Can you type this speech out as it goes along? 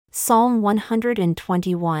Psalm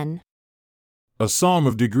 121. A psalm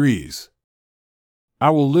of degrees. I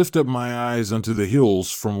will lift up my eyes unto the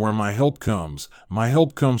hills from where my help comes. My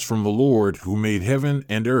help comes from the Lord who made heaven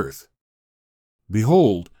and earth.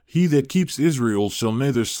 Behold, he that keeps Israel shall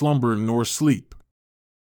neither slumber nor sleep.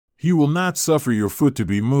 He will not suffer your foot to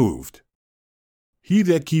be moved. He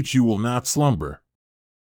that keeps you will not slumber.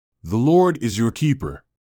 The Lord is your keeper.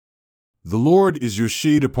 The Lord is your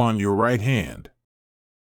shade upon your right hand.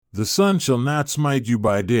 The sun shall not smite you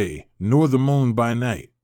by day, nor the moon by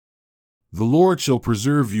night. The Lord shall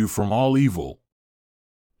preserve you from all evil.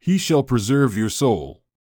 He shall preserve your soul.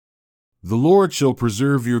 The Lord shall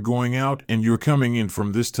preserve your going out and your coming in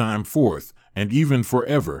from this time forth, and even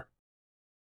forever.